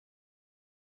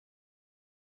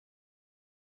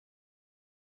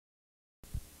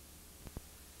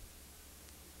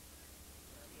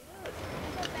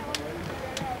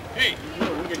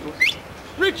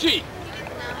Richie!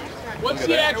 What's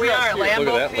the address? Here we are at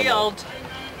Lambeau Field.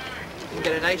 limo. You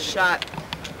get a nice shot.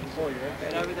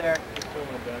 Right over there.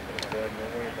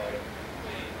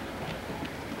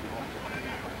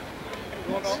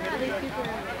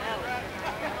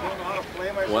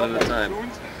 One at a time.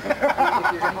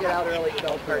 If you're going to get out early,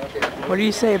 don't park here. What do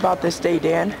you say about this day,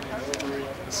 Dan?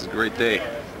 This is a great day.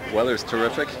 Weather's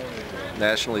terrific.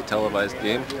 Nationally televised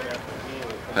game.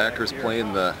 Packers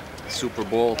playing the Super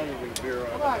Bowl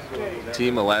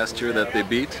team of last year that they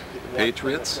beat, the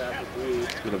Patriots.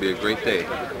 It's going to be a great day.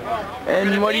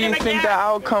 And what do you think the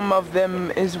outcome of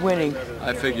them is winning?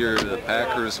 I figure the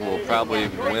Packers will probably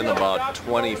win about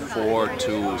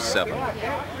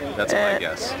 24-7. That's my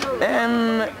guess.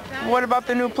 And what about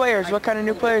the new players? What kind of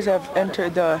new players have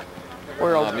entered the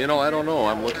world? You know, I don't know.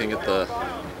 I'm looking at the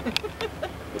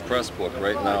press book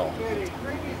right now.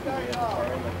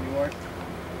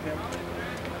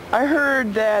 I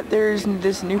heard that there's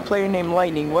this new player named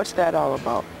Lightning. What's that all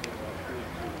about?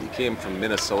 He came from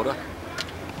Minnesota.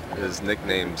 His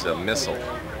nickname's Missile.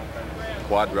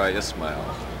 Quadri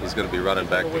Ismail. He's going to be running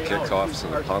back the kickoffs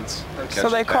and the punts. So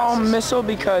they call him Missile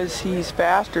because he's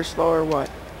fast or slow or what?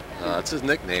 It's his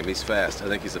nickname. He's fast. I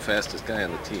think he's the fastest guy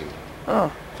on the team.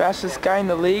 Oh, fastest guy in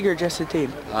the league or just the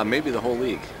team? Maybe the whole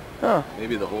league. Oh.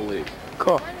 Maybe the whole league.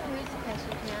 Cool.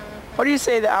 What do you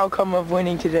say the outcome of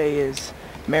winning today is,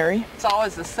 Mary? It's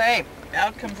always the same. The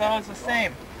outcome's always the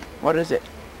same. What is it?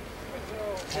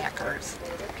 Packers.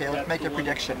 Okay, let's make a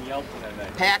prediction.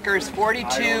 Packers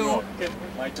 42.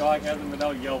 My dog hasn't been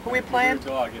out yelping. Who are we playing?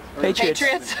 Patriots.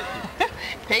 Patriots.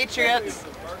 Patriots.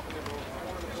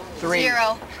 3.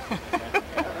 0.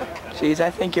 Jeez, I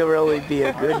think you'll really be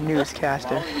a good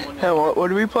newscaster. Hey,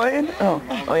 what are we playing? Oh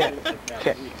yeah.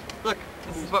 Okay. Look,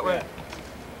 this is what we're...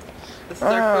 This is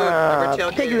our food.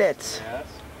 Number 2. Piglets.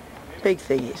 Big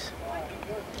thingies.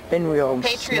 Pinwheel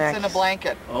Patriots snacks. in a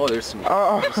blanket. Oh, there's some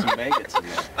maggots in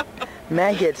there.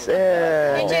 Maggots. Patriots in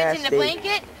the Nasty.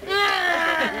 blanket?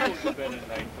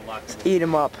 Let's eat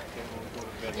them up.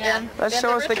 Yeah. Let's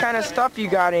show us the kind of stuff you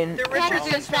got in. The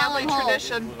Richardson's family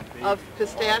tradition of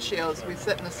pistachios. We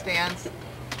sit in the stands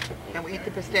and we eat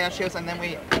the pistachios and then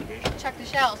we... Check the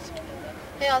shells.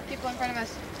 Hey, all the people in front of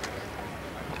us.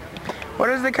 What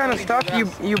is the kind of stuff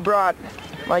you brought,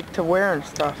 like to wear and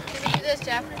stuff? We do this,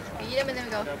 Jeff. We eat them and then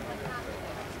we go.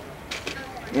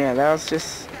 Yeah, that was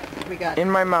just We got in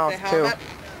my mouth the too. helmet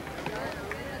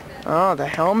Oh, the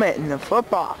helmet and the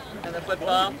football. and the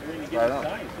football. Right on.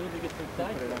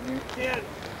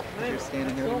 You're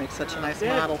standing there to make such a nice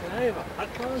model.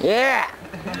 Yeah!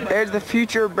 There's the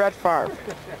future Brett Favre.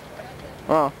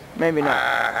 Well, maybe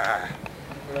not.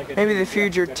 Maybe the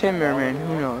future Timmerman,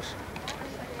 who knows.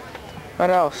 What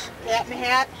else? Hat and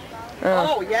hat.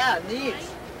 Oh yeah, neat.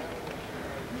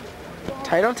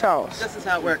 Title towels. This is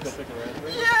how it works.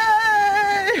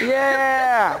 Yay!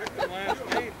 Yeah!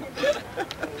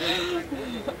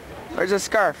 Where's a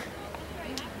scarf?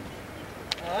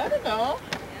 I don't know.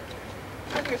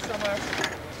 In here somewhere.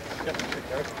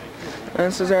 And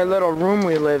this is our little room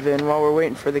we live in while we're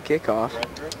waiting for the kickoff.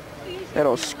 That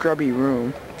old scrubby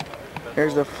room.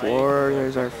 There's the floor,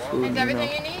 there's our food. That's everything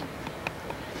you need?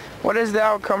 What is the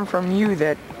outcome from you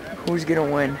that who's gonna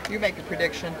win? You make a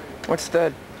prediction. What's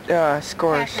the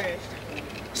scores? Packers.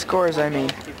 Scores, I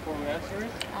mean.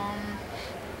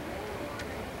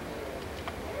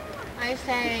 I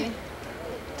say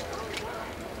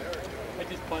I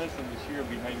just planted some this year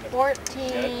behind the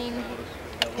 14.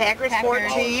 Packers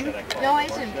 14. No, I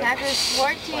said Packers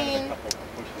 14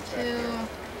 to...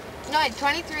 No,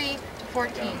 23 to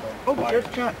 14. Oh, there's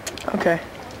John. Okay.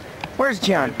 Where's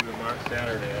John?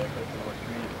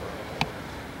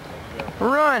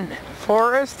 Run,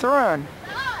 Forrest, run.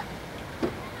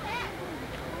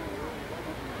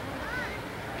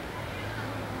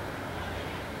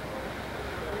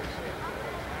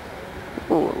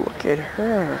 Oh, look at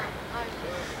her.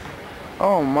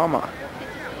 Oh, mama.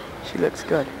 She looks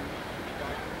good.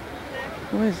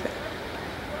 Who is that?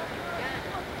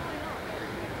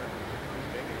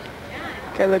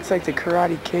 Guy looks like the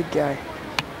Karate Kid guy.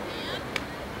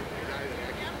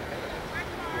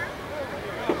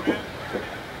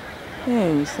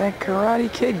 Hey, he's that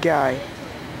Karate Kid guy.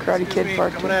 Karate Kid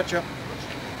Part 2. Coming at you.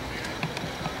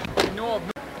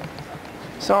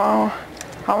 So,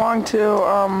 how long till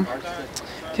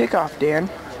kickoff, Dan?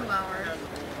 2 hours.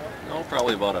 No,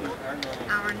 probably about an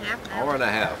Hour and a half now. hour and a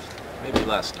half. Maybe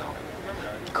less now.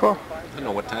 Cool. I don't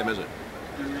know, what time is it?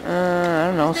 I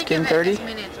don't know, Think skin of it 30? as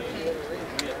minutes, okay?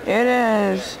 It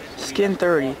is skin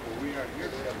 30.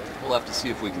 We'll have to see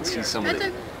if we can see some of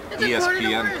the It's a quarter to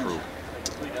ESPN orange. crew.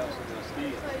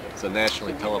 It's a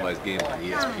nationally televised game on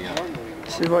ESPN.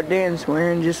 This is what Dan's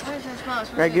wearing, just What does that smell? It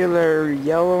smells regular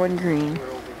yellow and green.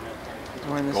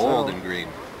 Wearing this Gold little and green.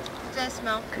 Like, does that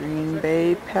smell? Green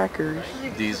Bay Packers.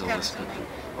 Diesel listed.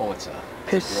 Oh, it's a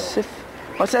Pacific.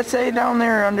 What's that say down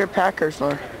there under Packers,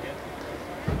 Lord?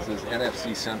 It says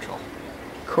NFC Central.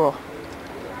 Cool.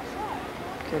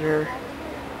 Get her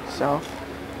south.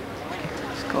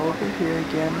 Let's go over here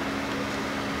again.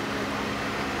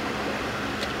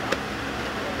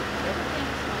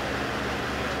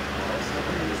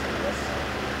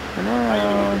 And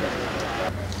around.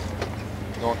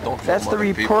 Don't That's the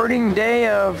reporting day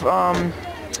of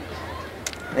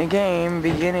the game,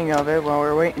 beginning of it, while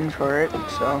we're waiting for it.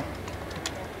 So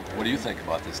What do you think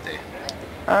about this day?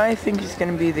 I think it's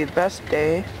going to be the best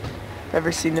day I've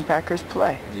ever seen the Packers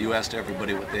play. You asked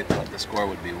everybody what they thought the score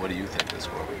would be. What do you think the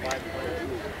score would be?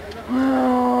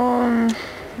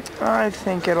 I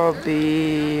think it'll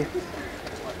be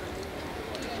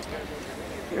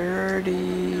 30.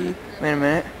 Wait a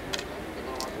minute.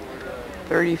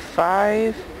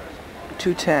 35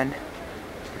 to 10.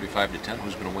 35 to 10.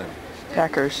 Who's going to win?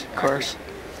 Packers, of course.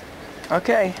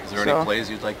 Okay. Is there any plays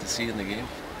you'd like to see in the game?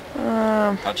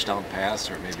 Touchdown pass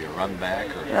or maybe a run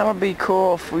back? Or That'll be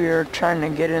cool if we were trying to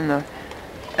get in the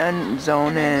end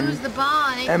zone and lose the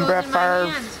ball and Brett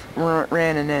Favre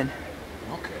ran it in.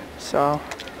 Okay. So,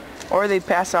 or they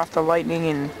pass off the Lightning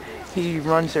and he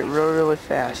runs it really, really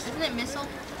fast. Isn't it missile?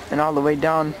 And all the way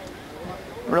down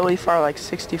really far, like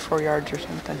 64 yards or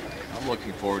something. I'm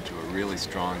looking forward to a really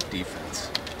strong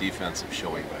defensive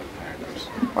showing by the Packers.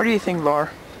 What do you think, Laura?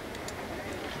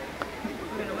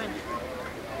 We're gonna win.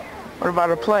 What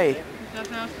about a play? There's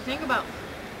nothing else to think about.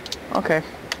 Okay.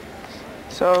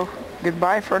 So,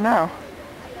 goodbye for now.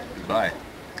 Goodbye.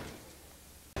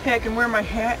 Hey, I can wear my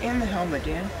hat and the helmet,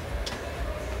 Dan.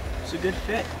 It's a good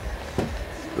fit.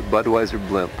 The Budweiser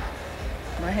blimp.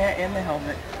 My hat and the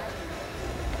helmet.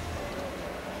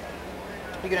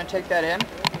 You gonna take that in?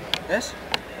 This?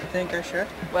 I think I should.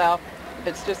 Well,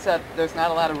 it's just that there's not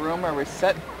a lot of room where we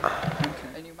sit,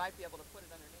 and you might be able to put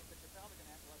it underneath, but you're probably gonna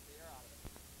have to let the air out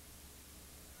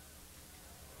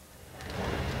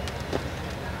of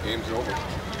it. Game's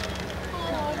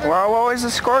over. Well, what was the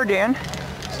score, Dan?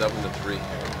 7-3.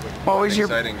 What was your?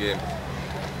 Exciting game.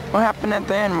 What happened at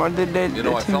the end? What did they? You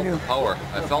know, I the team felt do? the power.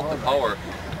 I felt the power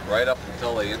right up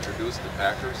until they introduced the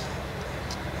Packers.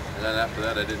 And then after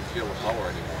that, I didn't feel the power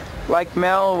anymore. Like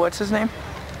Mel, what's his name?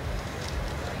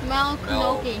 Mel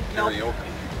Knoke.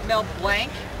 Karaoke. Mel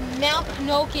blank. Mel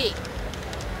Knoke.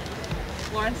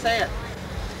 Lauren, say it.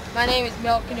 My name is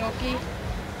Mel Knoke.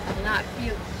 I do not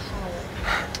feel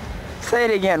power. Say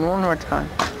it again, one more time.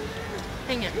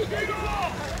 Hang on.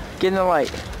 Get in the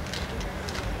light.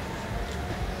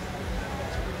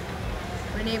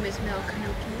 My name is Mel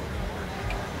Knoke.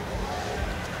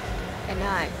 And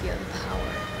now I feel the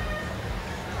power.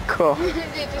 Cool.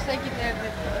 Just like you did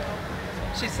with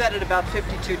She said it about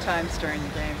 52 times during the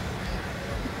game.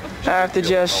 I have to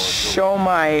just show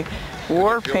my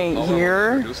war paint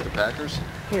here. Introduce the Packers.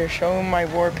 Here, show my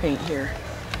war paint here.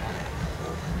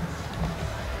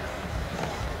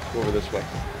 Go over this way.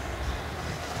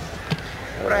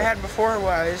 What I had before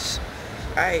was,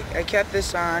 I kept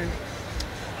this on.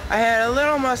 I had a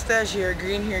little mustache here,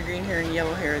 green hair, and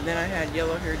yellow hair. Then I had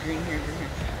yellow hair, green hair, green hair.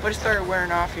 But it started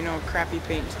wearing off, you know, crappy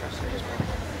paint and stuff.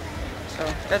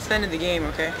 So that's the end of the game,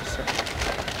 okay? So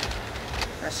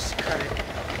let's cut it.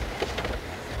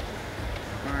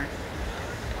 Alright.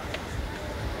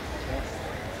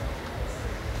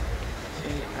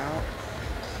 Fade out.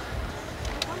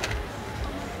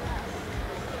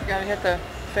 You gotta hit the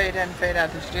fade in, fade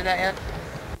out. Did you do that yet?